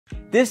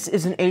This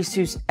is an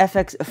Asus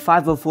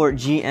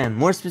FX504GM,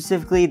 more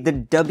specifically the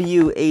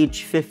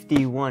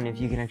WH51,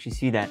 if you can actually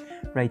see that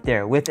right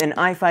there, with an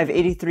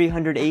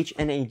i5-8300H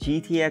and a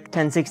GTX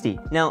 1060.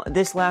 Now,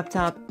 this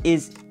laptop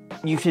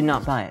you should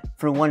not buy it,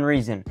 for one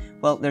reason.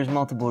 Well, there's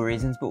multiple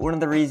reasons, but one of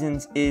the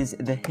reasons is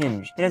the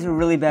hinge. It has a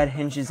really bad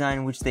hinge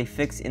design, which they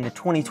fix in the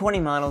 2020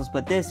 models,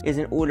 but this is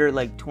an older,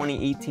 like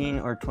 2018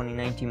 or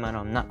 2019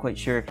 model, I'm not quite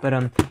sure.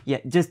 But yeah,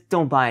 just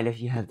don't buy it if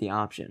you have the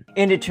option.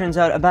 And it turns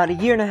out about a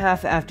year and a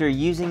half after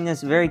using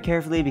this very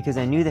carefully, because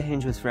I knew the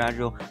hinge was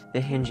fragile,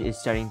 the hinge is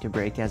starting to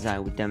break, as I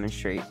would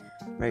demonstrate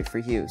right for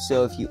you.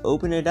 So if you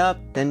open it up,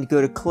 then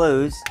go to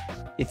close,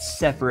 it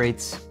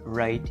separates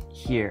right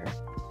here.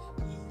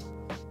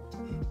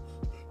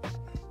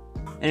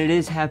 And it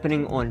is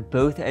happening on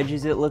both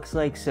edges, it looks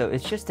like, so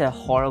it's just a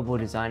horrible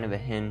design of a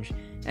hinge.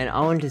 And I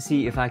wanted to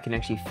see if I can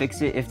actually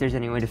fix it, if there's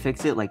any way to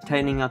fix it, like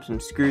tightening up some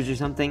screws or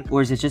something,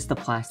 or is it just the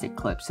plastic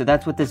clip? So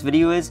that's what this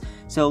video is.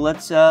 So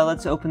let's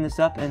open this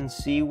up and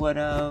see what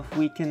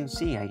we can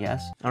see, I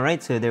guess. All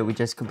right, so there we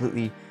just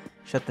completely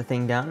shut the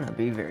thing down. I'll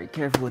be very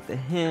careful with the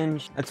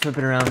hinge. Let's flip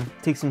it around,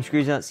 take some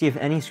screws out, see if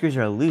any screws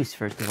are loose,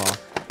 first of all.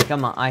 Got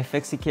my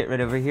iFixit kit right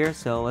over here,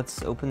 so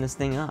let's open this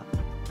thing up.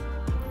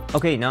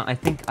 Okay, now I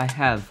think I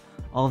have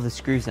all of the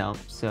screws out,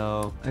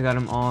 so I got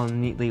them all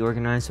neatly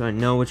organized so I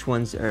know which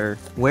ones are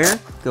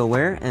go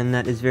where, and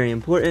that is very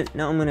important.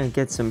 Now I'm gonna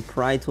get some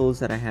pry tools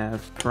that I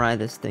have, pry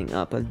this thing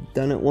up. I've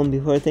done it one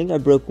before. I think I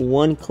broke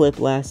one clip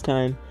last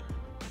time,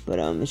 but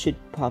it should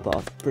pop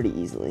off pretty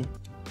easily.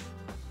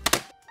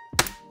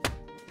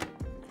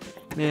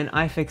 Man,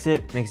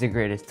 iFixit makes the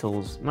greatest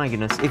tools. My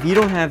goodness, if you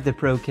don't have the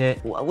Pro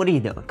Kit, what are you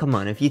doing? Come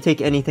on, if you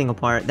take anything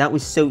apart, that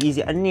was so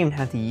easy. I didn't even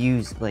have to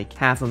use like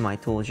half of my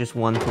tools, just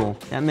one tool.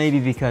 That may be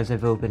because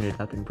I've opened it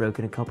up and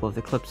broken a couple of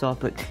the clips off,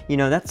 but you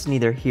know, that's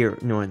neither here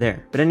nor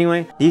there. But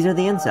anyway, these are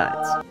the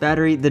insides.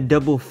 Battery, the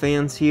double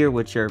fans here,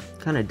 which are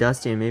kind of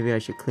dusty, and maybe I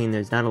should clean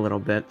those down a little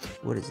bit.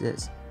 What is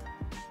this?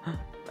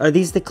 Are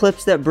these the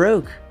clips that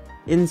broke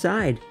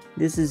inside?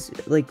 This is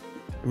like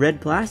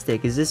red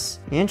plastic. Is this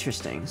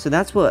interesting? So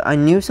that's what I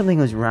knew, something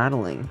was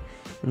rattling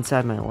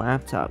inside my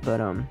laptop. But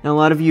now a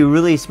lot of you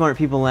really smart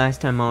people last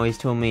time always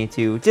told me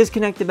to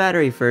disconnect the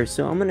battery first,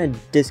 so I'm gonna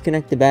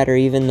disconnect the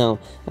battery, even though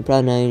I'm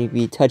probably not going to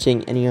be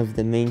touching any of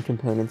the main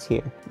components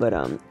here. But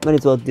might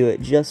as well do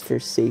it just for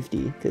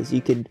safety, because you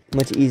could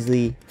much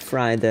easily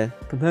fry the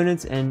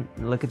components, and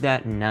look at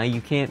that, and now you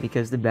can't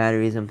because the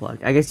battery is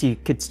unplugged. I guess you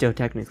could still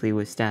technically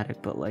with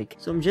static, but like,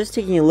 so I'm just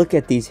taking a look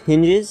at these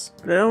hinges,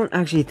 but I don't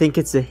actually think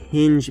it's the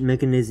hinge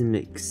mechanism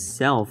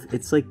itself.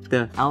 It's like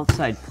the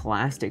outside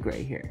plastic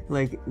right here.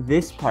 Like,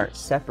 this part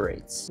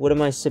separates. What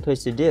am I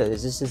supposed to do?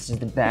 Is this just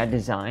the bad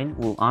design?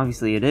 Well,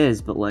 obviously it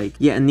is, but like,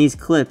 yeah, and these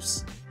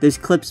clips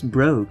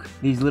broke.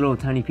 These little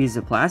tiny pieces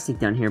of plastic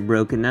down here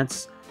broke, and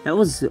that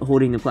was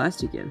holding the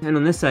plastic in. And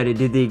on this side, it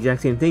did the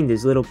exact same thing.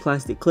 These little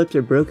plastic clips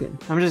are broken.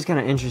 I'm just kind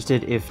of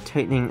interested if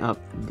tightening up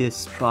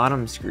this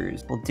bottom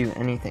screws will do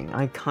anything.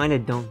 I kind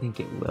of don't think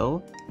it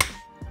will.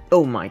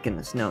 Oh my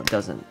goodness, no, it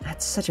doesn't.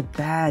 That's such a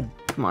bad,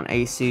 come on,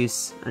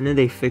 Asus. I know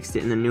they fixed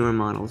it in the newer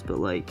models, but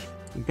like,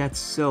 that's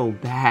so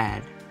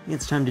bad. I think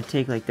it's time to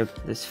take like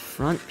this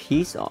front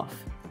piece off.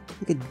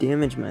 I could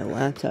damage my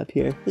laptop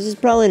here. This is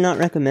probably not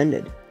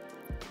recommended.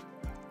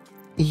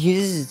 It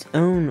uses its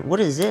own, what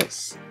is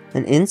this?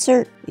 An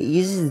insert? It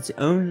uses its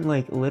own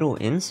like little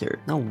insert.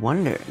 No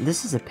wonder.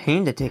 This is a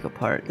pain to take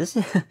apart. This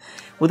is,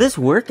 will this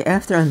work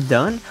after I'm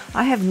done?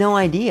 I have no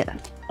idea.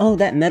 Oh,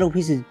 that metal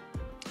piece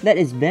that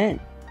is bent.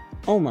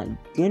 Oh my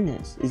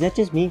goodness, is that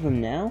just me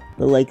from now?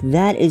 But like,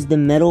 that is the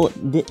metal,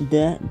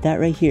 that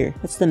right here,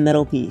 that's the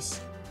metal piece.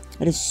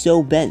 That is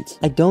so bent.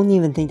 I don't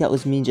even think that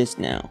was me just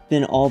now.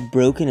 Been all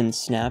broken and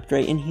snapped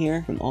right in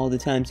here from all the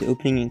times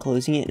opening and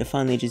closing it. It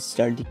finally just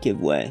started to give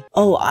way.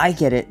 Oh, I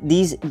get it.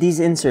 These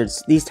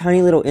inserts, these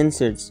tiny little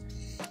inserts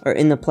are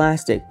in the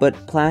plastic,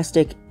 but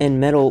plastic and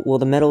metal, well,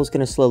 the metal is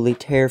gonna slowly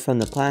tear from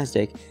the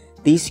plastic.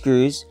 These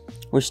screws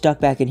were stuck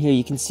back in here.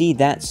 You can see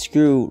that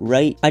screw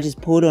right, I just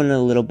pulled on it a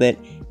little bit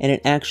and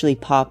it actually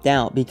popped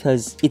out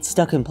because it's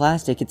stuck in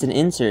plastic. It's an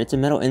insert, it's a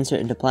metal insert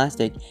into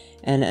plastic,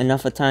 and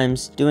enough of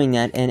times doing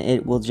that and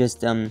it will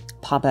just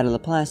pop out of the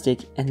plastic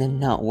and then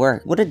not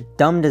work. What a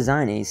dumb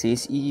design,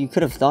 Asus. You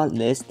could have thought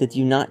this. Did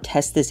you not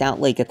test this out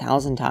like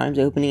 1,000 times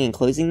opening and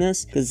closing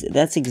this? Because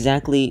that's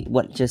exactly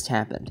what just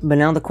happened. But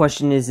now the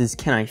question is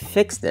can I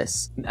fix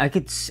this? I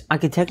could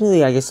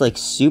technically, I guess, like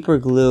super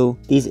glue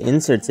these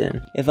inserts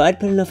in. If I'd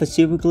put enough of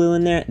super glue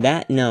in there,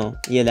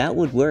 that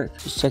would work.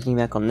 Just checking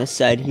back on this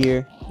side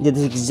here. Yeah,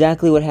 that's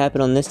exactly what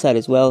happened on this side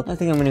as well. I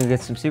think I'm gonna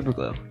get some super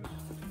glue.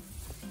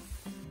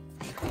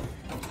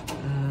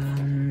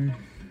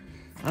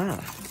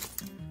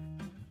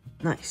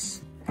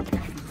 Nice.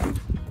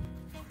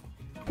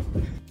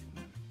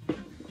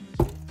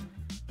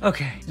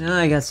 Okay, now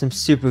I got some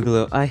super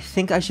glue. I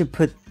think I should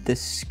put the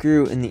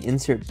screw and the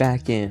insert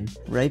back in.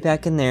 Right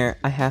back in there,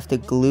 I have to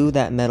glue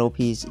that metal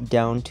piece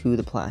down to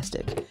the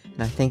plastic.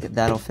 And I think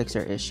that'll fix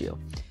our issue.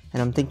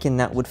 And I'm thinking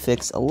that would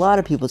fix a lot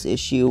of people's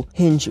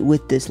hinge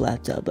with this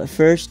laptop. But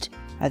first,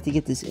 I have to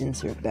get this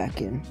insert back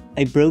in.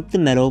 I broke the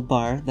metal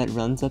bar that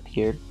runs up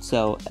here,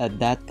 so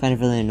that's kind of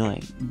really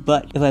annoying.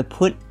 But if I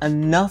put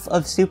enough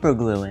of super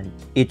glue in,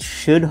 it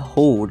should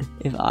hold.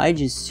 If I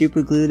just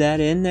super glue that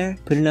in there,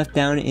 put enough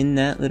down in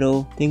that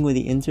little thing where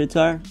the inserts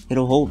are,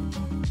 it'll hold.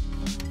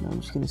 Now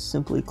I'm just gonna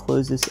simply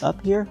close this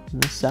up here on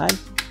this side.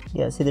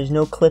 Yeah, see there's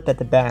no clip at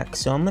the back,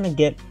 so I'm gonna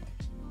get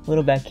a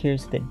little back here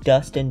so that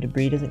dust and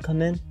debris doesn't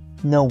come in.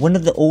 No, one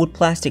of the old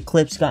plastic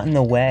clips got in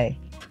the way.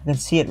 I can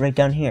see it right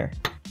down here.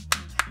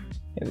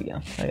 There we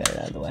go, I got it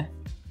out of the way.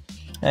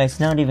 Alright,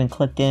 so now it even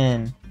clicked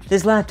in.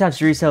 This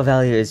laptop's resale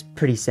value is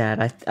pretty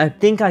sad. I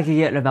think I could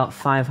get it about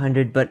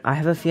 500, but I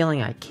have a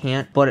feeling I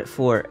can't. Bought it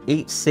for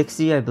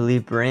 $860, I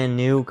believe, brand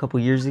new a couple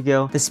years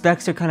ago. The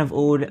specs are kind of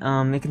old.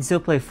 It can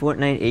still play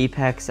Fortnite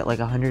Apex at like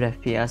 100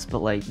 FPS, but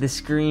like the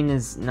screen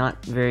is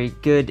not very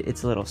good.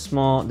 It's a little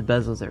small, the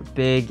bezels are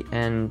big,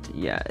 and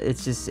yeah,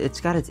 it's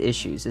got its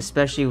issues,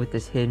 especially with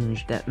this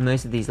hinge that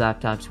most of these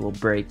laptops will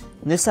break.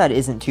 And this side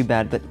isn't too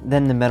bad, but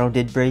then the metal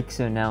did break,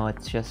 so now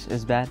it's just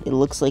as bad. It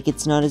looks like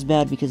it's not as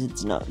bad because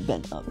it's not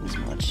bent up as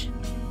much.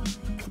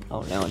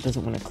 Oh, now it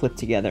doesn't want to clip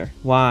together.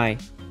 Why?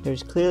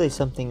 There's clearly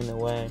something in the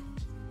way.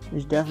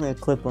 There's definitely a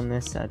clip on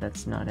this side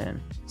that's not in.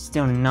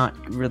 Still not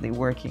really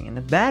working, and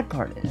the bad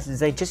part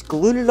is I just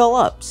glued it all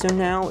up, so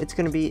now it's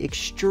going to be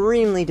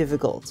extremely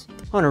difficult.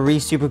 I want to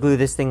re-super glue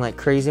this thing like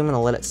crazy. I'm going to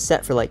let it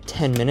set for like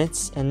 10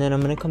 minutes, and then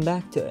I'm going to come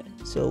back to it.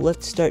 So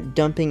let's start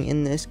dumping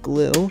in this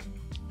glue.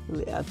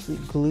 We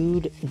absolutely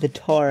glued the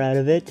tar out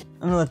of it.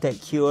 I'm going to let that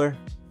cure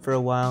for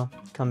a while.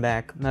 Come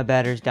back. My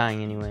battery's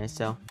dying anyway,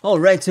 so.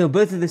 Alright, so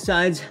both of the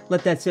sides,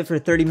 let that sit for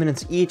 30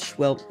 minutes each.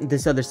 Well,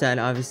 this other side,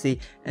 obviously.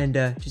 And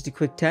just a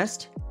quick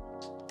test.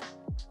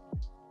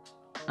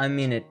 I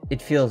mean,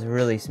 it feels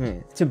really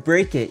smooth. To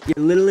break it,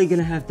 you're literally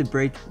gonna have to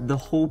break the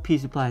whole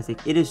piece of plastic.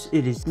 It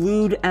is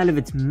glued out of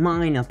its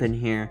mind up in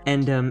here.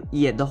 And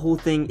yeah, the whole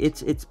thing,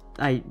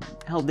 I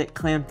held it,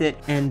 clamped it,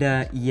 and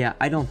yeah,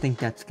 I don't think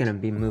that's gonna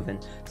be moving.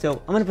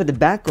 So I'm gonna put the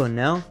back on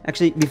now.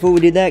 Actually, before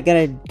we do that,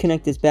 gotta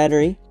connect this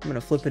battery. I'm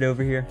gonna flip it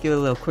over here, give it a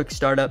little quick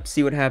startup,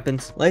 see what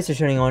happens. Lights are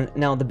turning on.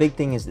 Now the big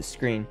thing is the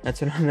screen. That's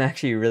what I'm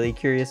actually really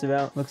curious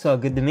about. Looks all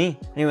good to me.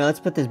 Anyway,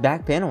 let's put this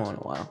back panel on a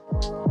while.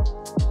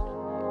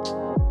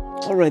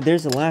 Alright,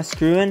 there's the last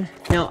screw in.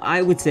 Now,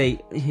 I would say,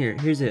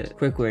 here's a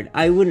quick word.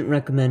 I wouldn't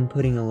recommend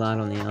putting a lot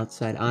on the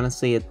outside.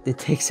 Honestly, it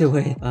takes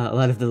away a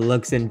lot of the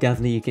looks, and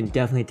you can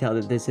definitely tell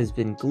that this has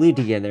been glued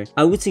together.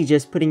 I would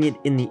suggest putting it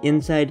in the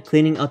inside,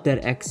 cleaning up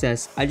that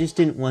excess. I just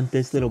didn't want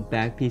this little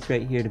back piece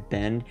right here to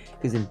bend,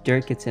 because then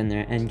dirt gets in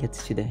there and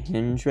gets to the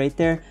hinge right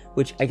there,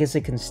 which I guess I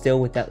can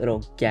still with that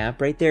little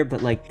gap right there,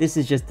 but like, this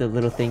is just the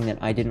little thing that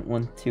I didn't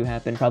want to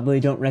happen.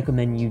 Probably don't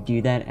recommend you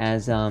do that,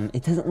 as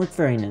it doesn't look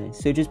very nice.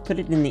 So just put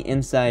it in the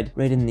inside,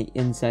 right in the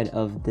inside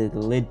of the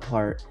lid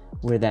part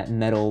where that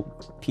metal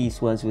piece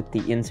was with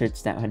the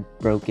inserts that had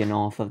broken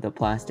off of the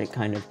plastic,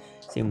 kind of.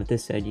 Same with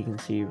this side, you can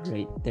see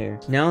right there.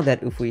 Now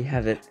that if we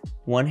have it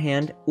one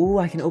hand, ooh,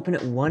 I can open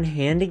it one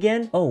hand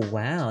again. Oh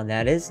wow,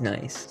 that is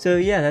nice. So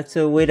yeah, that's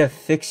a way to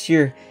fix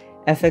your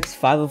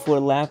FX504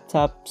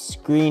 laptop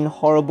screen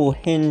horrible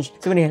hinge.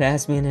 Somebody had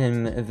asked me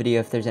in a video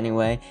if there's any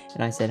way,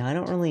 and I said I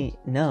don't really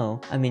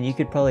know. I mean, you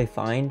could probably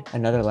find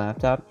another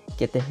laptop,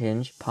 get the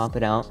hinge, pop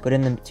it out, put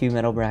in the two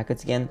metal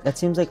brackets again. That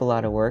seems like a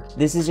lot of work.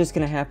 This is just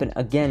gonna happen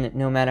again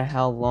no matter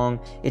how long.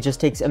 It just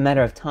takes a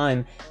matter of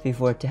time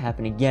before it to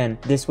happen again.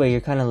 This way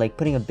you're kind of like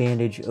putting a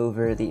bandage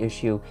over the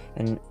issue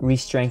and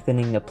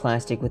re-strengthening the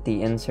plastic with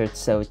the inserts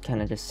so it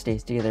kind of just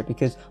stays together,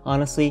 because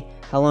honestly,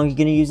 how long are you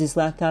gonna use this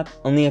laptop?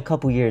 Only a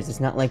couple years. It's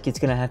not like it's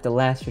gonna have to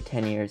last for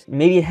 10 years.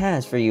 Maybe it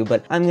has for you,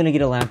 but I'm gonna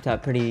get a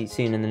laptop pretty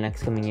soon in the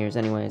next coming years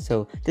anyway,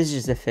 so this is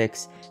just a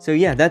fix. So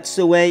yeah, that's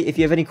the way. If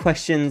you have any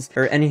questions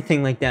or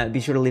anything like that, be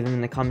sure to leave them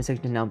in the comment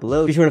section down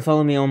below. Be sure to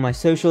follow me on my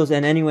socials,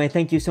 and anyway,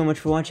 thank you so much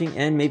for watching,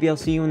 and maybe I'll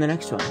see you in the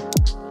next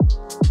one.